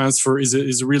technology transfer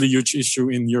is a really huge issue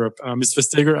in Europe. Ms.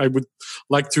 Vestager, I would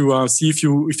like to see if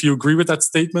you agree with that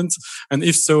statement, and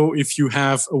if so, if you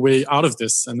have a way out of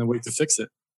this and a way to fix it.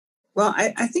 Well,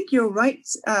 I think you're right.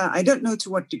 I don't know to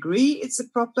what degree it's a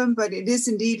problem, but it is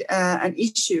indeed an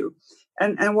issue.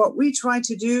 And what we try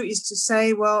to do is to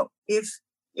say, well, if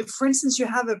for instance, you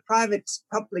have a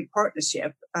private-public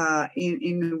partnership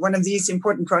in one of these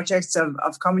important projects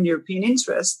of common European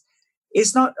interest,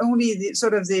 it's not only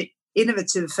the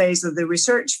innovative phase of the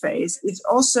research phase, it's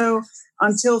also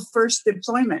until first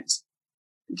deployment.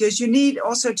 Because you need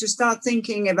also to start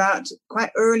thinking about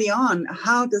quite early on,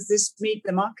 how does this meet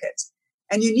the market?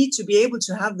 And you need to be able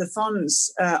to have the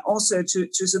funds also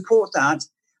to support that.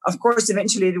 Of course,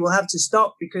 eventually it will have to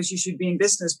stop because you should be in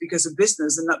business because of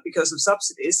business and not because of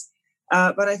subsidies.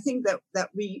 But I think that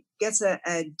we get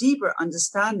a deeper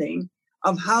understanding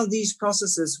of how these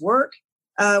processes work.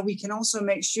 We can also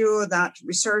make sure that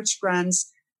research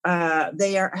grants,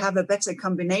 have a better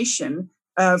combination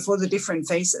for the different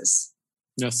phases.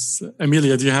 Yes.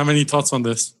 Emilia, do you have any thoughts on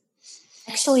this?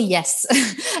 Actually, yes.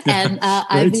 And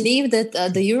I believe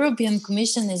that the European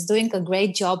Commission is doing a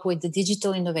great job with the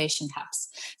digital innovation hubs.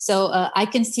 So I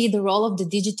can see the role of the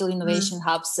digital innovation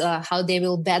hubs, how they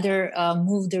will better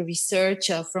move the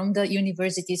research from the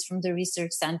universities, from the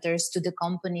research centers to the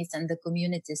companies and the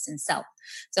communities itself.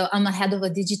 So I'm a head of a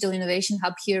digital innovation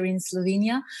hub here in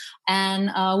Slovenia, and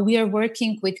we are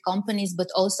working with companies, but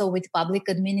also with public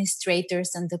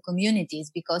administrators and the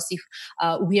communities, because if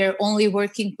we are only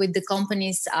working with the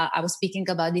companies, I was speaking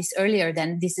about this earlier,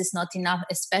 then this is not enough,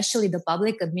 especially the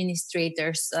public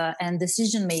administrators and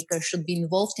decision makers should be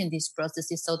involved in these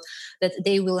processes so that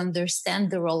they will understand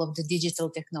the role of the digital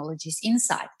technologies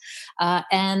inside.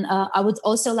 And I would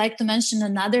also like to mention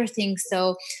another thing.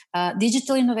 So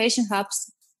digital innovation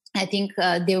hubs, I think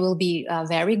they will be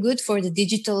very good for the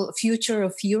digital future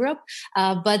of Europe,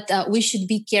 but we should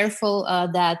be careful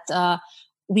that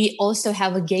we also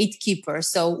have a gatekeeper.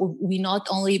 So we not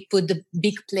only put the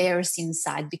big players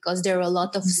inside, because there are a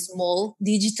lot of small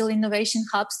digital innovation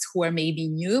hubs who are maybe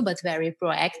new, but very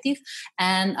proactive.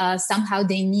 And somehow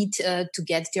they need to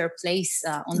get their place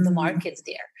on the market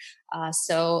there.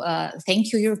 So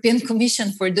thank you, European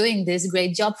Commission, for doing this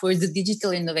great job for the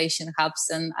digital innovation hubs.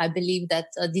 And I believe that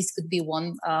this could be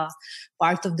one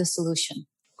part of the solution.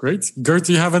 Great. Gert,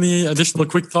 do you have any additional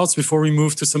quick thoughts before we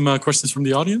move to some questions from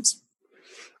the audience?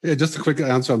 Yeah, just a quick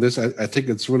answer on this. I think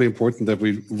it's really important that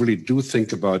we really do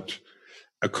think about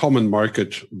a common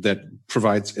market that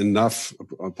provides enough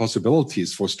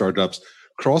possibilities for startups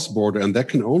cross-border, and that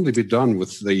can only be done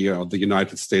with the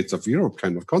United States of Europe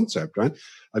kind of concept, right?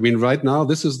 I mean, right now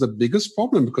this is the biggest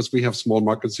problem because we have small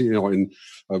markets,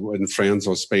 in France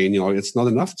or Spain. It's not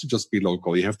enough to just be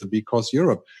local. You have to be across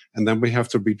Europe, and then we have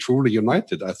to be truly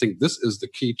united. I think this is the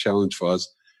key challenge for us,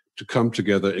 to come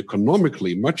together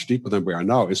economically much deeper than we are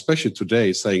now, especially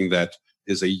today. Saying that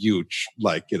is a huge,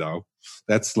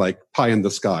 that's like pie in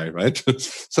the sky, right?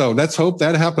 So let's hope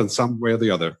that happens some way or the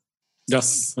other.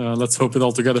 Yes, let's hope it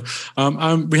all together.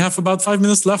 We have about 5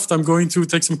 minutes left. I'm going to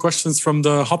take some questions from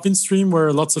the Hopin stream,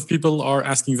 where lots of people are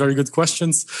asking very good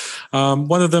questions.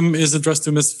 One of them is addressed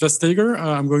to Ms. Vestager.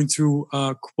 I'm going to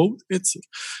quote it.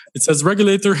 It says,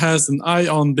 regulator has an eye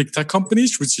on big tech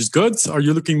companies, which is good. Are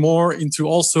you looking more into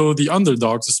also the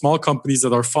underdogs, the small companies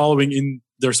that are following in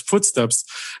their footsteps,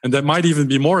 and that might even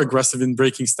be more aggressive in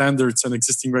breaking standards and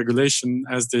existing regulation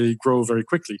as they grow very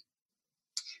quickly?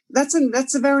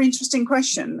 That's a very interesting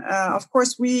question. Of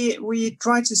course, we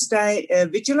try to stay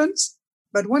vigilant,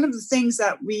 but one of the things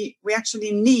that we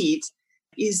actually need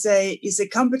is a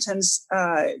competence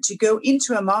to go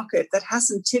into a market that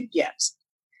hasn't tipped yet.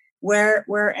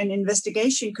 where an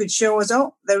investigation could show us,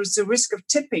 oh, there is a risk of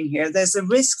tipping here. There's a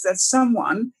risk that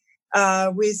someone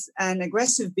with an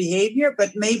aggressive behavior,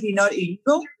 but maybe not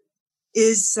illegal,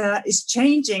 is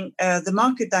changing the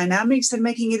market dynamics and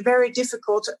making it very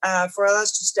difficult for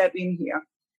us to step in here.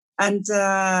 And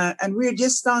we're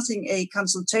just starting a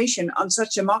consultation on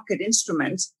such a market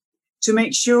instrument to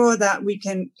make sure that we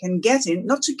can get in,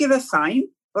 not to give a fine,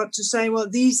 but to say, well,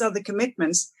 these are the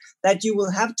commitments that you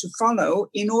will have to follow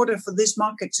in order for this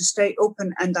market to stay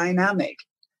open and dynamic.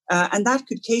 And that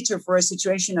could cater for a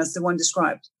situation as the one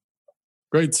described.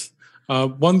 Great.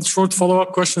 One short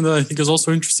follow-up question that I think is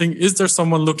also interesting. Is there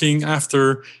someone looking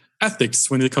after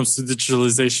ethics when it comes to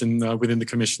digitalization within the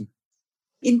Commission?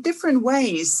 In different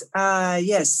ways,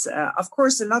 yes. Of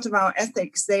course, a lot of our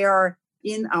ethics, they are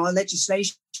in our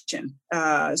legislation.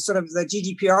 Sort of the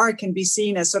GDPR can be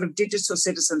seen as sort of digital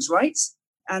citizens' rights.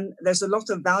 And there's a lot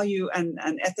of value and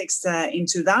ethics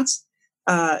into that.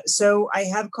 So I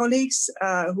have colleagues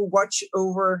who watch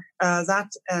over that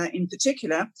in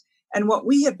particular. And what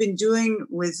we have been doing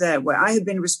with where I have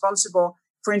been responsible,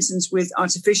 for instance, with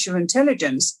artificial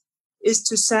intelligence, is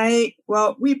to say,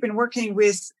 well, we've been working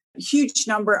with a huge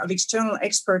number of external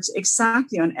experts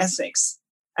exactly on ethics.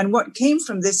 And what came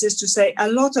from this is to say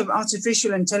a lot of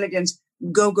artificial intelligence,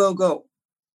 go, go, go.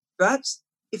 But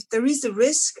if there is a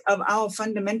risk of our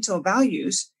fundamental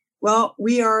values, well,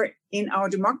 we are in our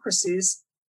democracies,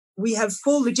 we have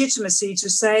full legitimacy to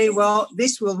say, well,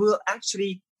 this will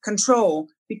actually control,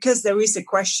 because there is a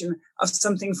question of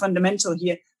something fundamental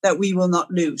here that we will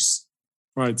not lose.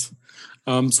 Right.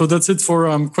 So that's it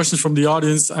for questions from the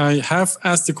audience. I have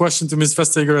asked the question to Ms.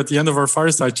 Vestager at the end of our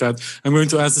fireside chat. I'm going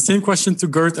to ask the same question to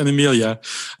Gert and Emilia.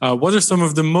 What are some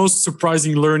of the most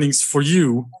surprising learnings for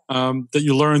you that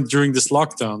you learned during this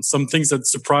lockdown? Some things that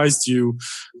surprised you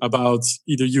about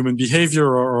either human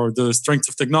behavior or the strengths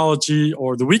of technology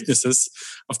or the weaknesses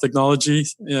of technology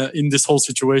in this whole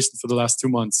situation for the last 2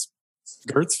 months?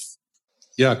 Gert?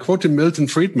 Yeah, quoting Milton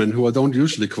Friedman, who I don't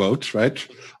usually quote, right?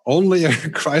 Only a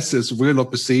crisis, real or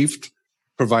perceived,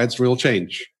 provides real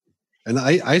change. And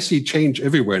I see change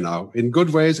everywhere now, in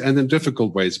good ways and in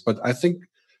difficult ways. But I think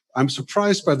I'm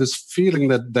surprised by this feeling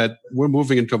that we're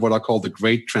moving into what I call the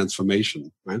Great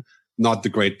Transformation, right? Not the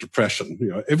Great Depression. You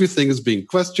know, everything is being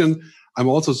questioned. I'm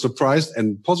also surprised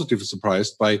and positively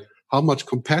surprised by how much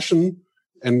compassion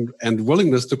and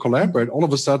willingness to collaborate all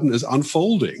of a sudden is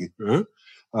unfolding. Right?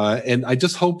 And I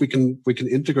just hope we can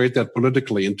integrate that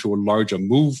politically into a larger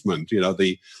movement, you know,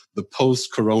 the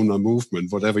post-corona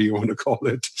movement, whatever you want to call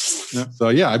it. Yeah. So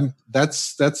yeah,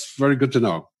 that's very good to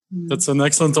know. That's an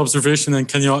excellent observation. And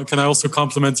can I also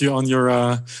compliment you on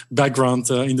your background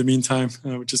in the meantime,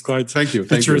 which is quite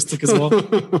futuristic as well.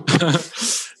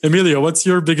 Emilia, what's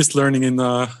your biggest learning in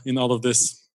all of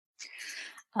this?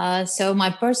 So my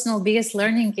personal biggest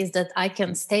learning is that I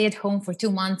can stay at home for 2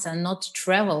 months and not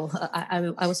travel.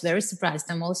 I was very surprised.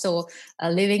 I'm also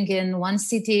living in one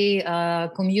city,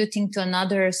 commuting to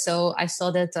another. So I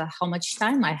saw that how much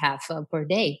time I have per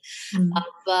day. Mm-hmm.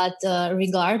 But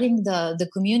regarding the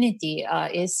community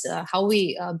is how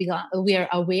we are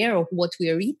aware of what we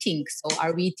are eating. So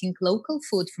are we eating local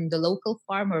food from the local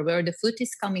farmer, where the food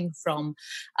is coming from?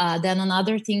 Then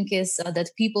another thing is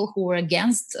that people who are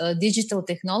against digital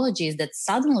technologies, that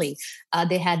suddenly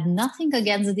they had nothing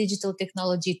against the digital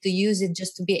technology to use it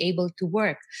just to be able to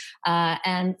work.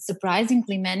 And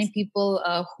surprisingly, many people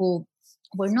who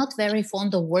were not very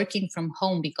fond of working from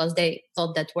home because they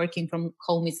thought that working from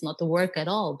home is not a work at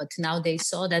all. But now they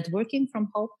saw that working from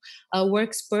home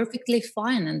works perfectly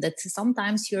fine, and that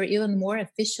sometimes you're even more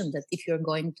efficient than if you're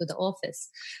going to the office.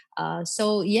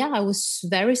 So yeah, I was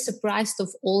very surprised of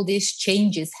all these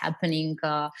changes happening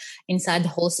inside the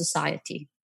whole society.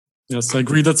 Yes, I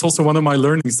agree. That's also one of my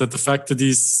learnings, that the fact that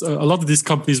a lot of these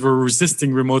companies were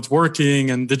resisting remote working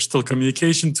and digital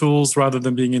communication tools rather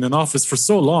than being in an office for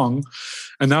so long.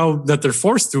 And now that they're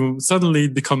forced to, suddenly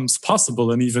it becomes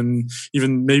possible and even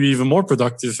maybe even more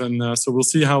productive. And so we'll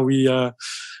see how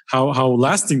how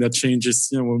lasting that change is,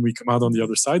 when we come out on the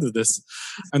other side of this.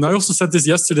 And I also said this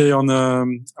yesterday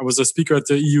I was a speaker at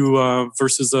the EU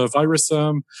versus virus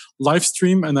live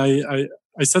stream, and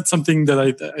I said something that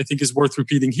I think is worth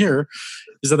repeating here,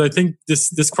 is that I think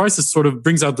this crisis sort of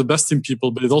brings out the best in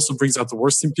people, but it also brings out the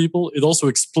worst in people. It also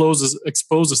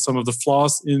exposes some of the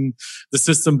flaws in the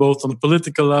system, both on the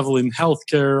political level, in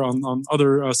healthcare, on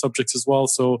other subjects as well.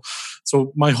 So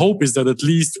my hope is that at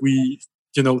least we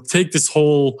take this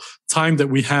whole time that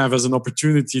we have as an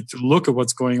opportunity to look at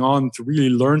what's going on, to really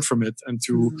learn from it, and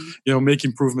to make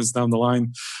improvements down the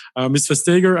line. Ms.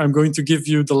 Vestager, I'm going to give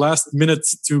you the last minute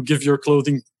to give your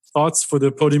thoughts for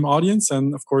the Podium audience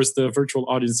and, of course, the virtual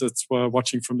audience that's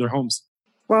watching from their homes.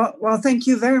 Well, thank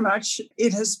you very much.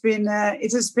 It has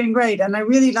been great, and I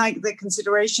really like the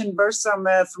consideration both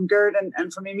from Gerd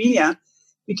and from Emilia,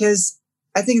 because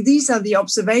I think these are the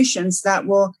observations that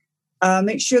will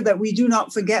make sure that we do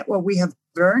not forget what we have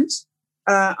learned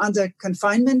under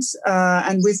confinement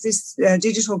and with this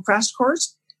digital crash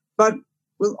course, but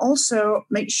we'll also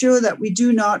make sure that we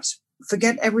do not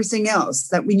forget everything else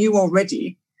that we knew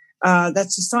already.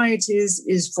 That societies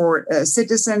is for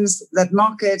citizens, that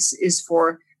markets is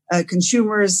for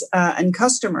consumers and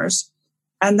customers,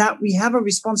 and that we have a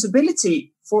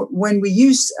responsibility for when we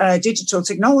use digital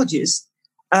technologies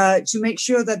to make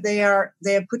sure that they are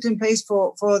put in place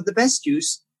for the best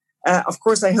use. Of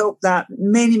course, I hope that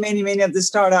many of the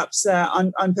startups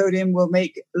on Podium will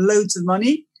make loads of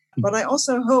money, but I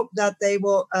also hope that they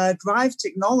will drive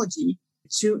technology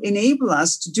to enable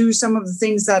us to do some of the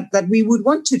things that we would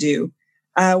want to do.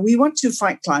 We want to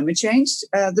fight climate change.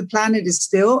 The planet is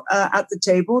still at the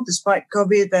table, despite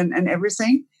COVID and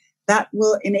everything. That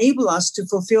will enable us to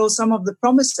fulfill some of the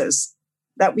promises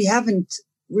that we haven't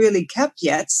really kept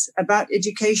yet about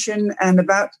education and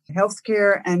about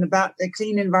healthcare and about a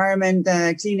clean environment,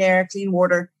 clean air, clean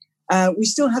water. We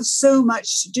still have so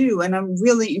much to do, and I'm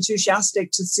really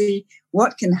enthusiastic to see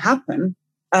what can happen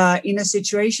in a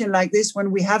situation like this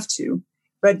when we have to.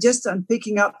 But just on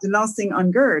picking up the last thing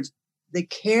on Gerd, the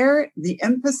care, the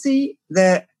empathy,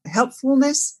 the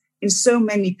helpfulness in so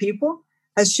many people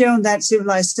has shown that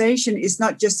civilization is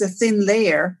not just a thin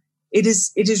layer. It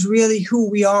is really who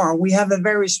we are. We have a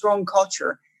very strong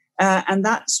culture, and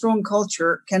that strong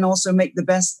culture can also make the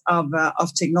best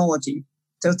of technology.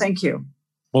 So thank you.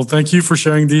 Well, thank you for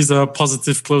sharing these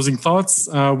positive closing thoughts.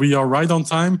 We are right on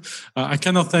time. I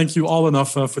cannot thank you all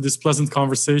enough for this pleasant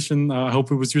conversation. I hope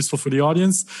it was useful for the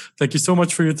audience. Thank you so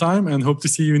much for your time, and hope to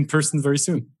see you in person very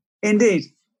soon.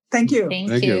 Indeed. Thank you.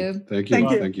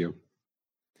 Thank you.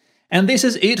 And this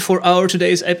is it for our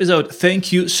today's episode.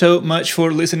 Thank you so much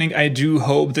for listening. I do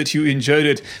hope that you enjoyed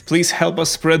it. Please help us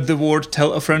spread the word,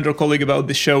 tell a friend or colleague about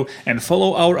the show, and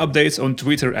follow our updates on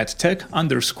Twitter at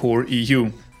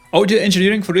tech_EU. Audio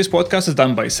engineering for this podcast is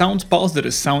done by SoundPulse, that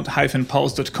is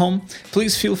sound-pulse.com.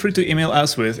 Please feel free to email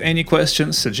us with any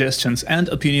questions, suggestions, and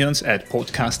opinions at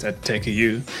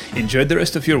podcast@tech.eu. Enjoy the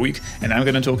rest of your week, and I'm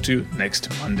going to talk to you next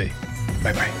Monday.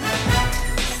 Bye-bye.